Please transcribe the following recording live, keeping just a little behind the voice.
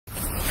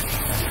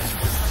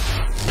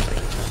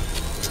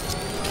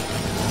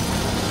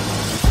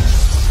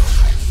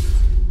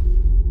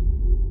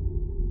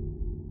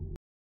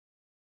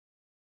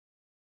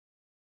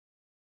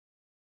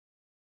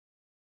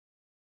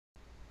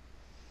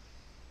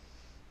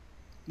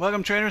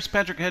Welcome traders,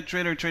 Patrick, head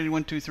trader,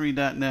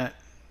 Trading123.net.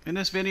 In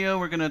this video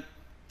we're going to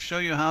show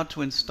you how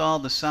to install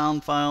the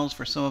sound files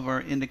for some of our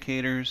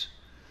indicators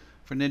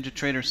for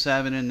NinjaTrader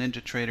 7 and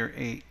NinjaTrader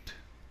 8.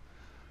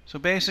 So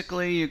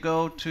basically you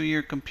go to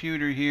your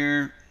computer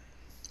here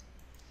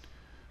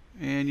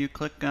and you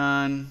click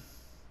on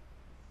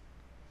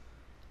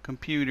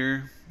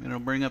computer. It'll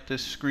bring up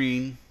this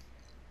screen.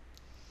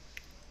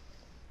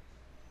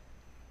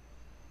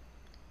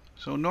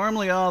 So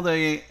normally all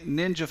the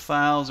Ninja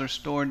files are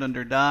stored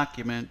under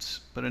documents,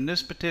 but in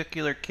this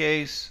particular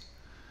case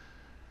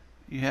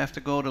you have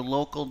to go to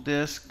local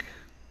disk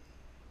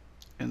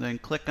and then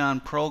click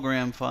on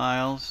program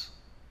files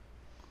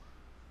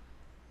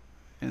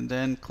and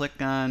then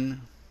click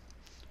on,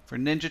 for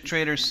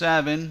NinjaTrader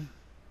 7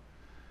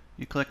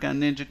 you click on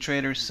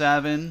NinjaTrader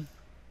 7,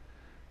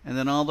 and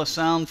then all the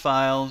sound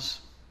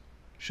files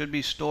should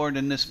be stored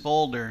in this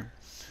folder.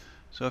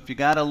 So if you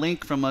got a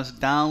link from us,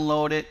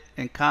 download it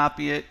and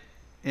copy it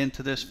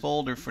into this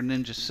folder for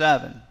Ninja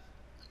 7.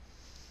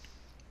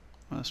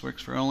 Well, this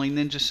works for only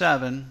Ninja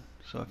 7.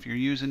 So if you're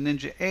using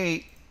Ninja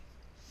 8,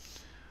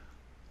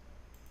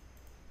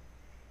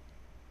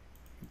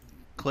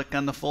 click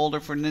on the folder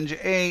for Ninja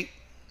 8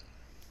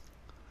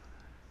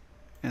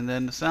 and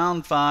then the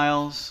sound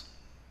files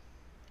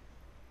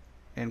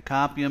and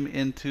copy them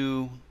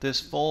into this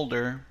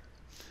folder.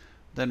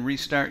 Then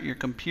restart your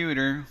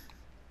computer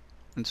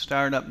and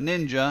start up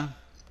Ninja,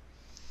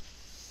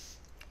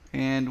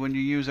 and when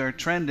you use our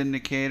trend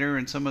indicator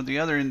and some of the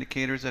other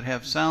indicators that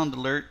have sound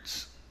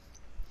alerts,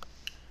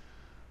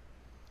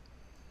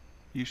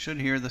 you should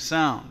hear the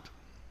sound.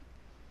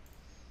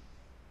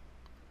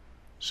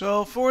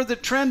 So for the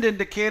trend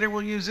indicator,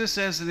 we'll use this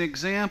as an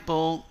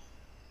example.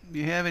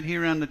 You have it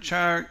here on the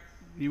chart.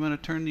 You want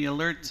to turn the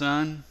alerts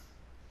on.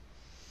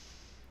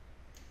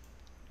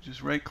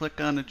 Just right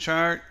click on the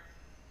chart,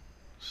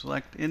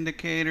 select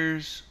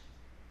indicators,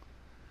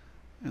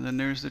 and then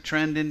there's the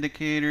trend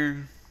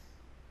indicator,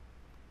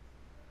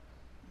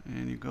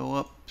 and you go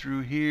up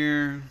through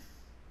here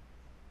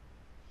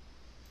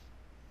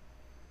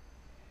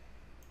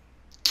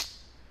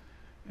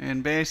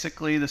and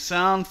basically the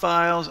sound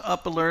files,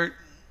 up alert,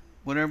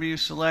 whatever you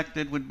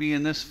selected would be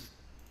in this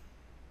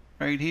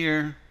right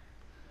here,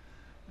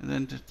 and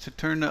then to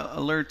turn the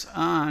alerts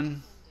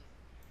on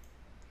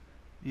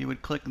you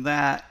would click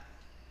that,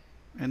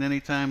 and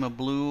anytime a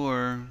blue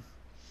or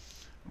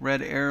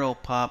red arrow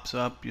pops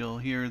up you'll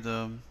hear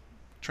the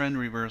trend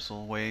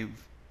reversal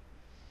wave.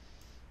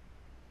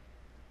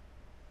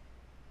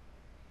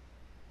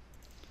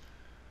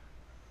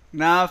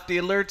 Now if the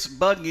alerts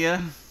bug you,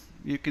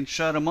 you can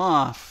shut them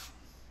off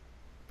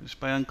just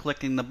by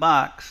unclicking the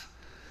box.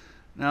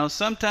 Now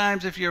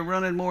sometimes if you're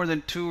running more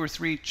than 2 or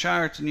 3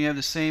 charts and you have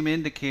the same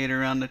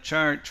indicator on the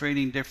chart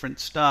trading different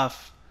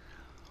stuff,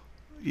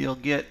 you'll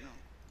get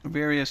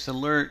various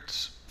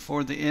alerts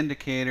for the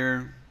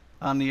indicator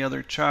on the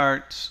other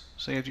charts.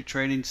 Say if you're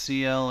trading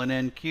CL and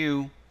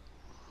NQ,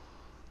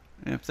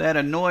 if that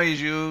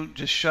annoys you,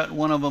 just shut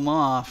one of them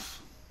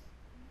off.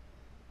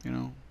 You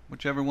know,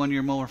 whichever one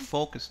you're more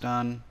focused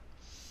on,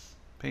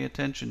 pay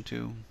attention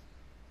to.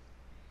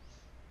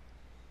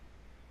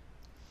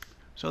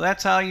 So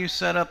that's how you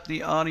set up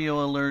the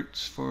audio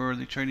alerts for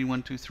the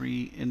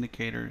Trading123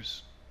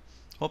 indicators.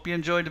 Hope you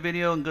enjoyed the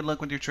video and good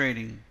luck with your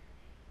trading.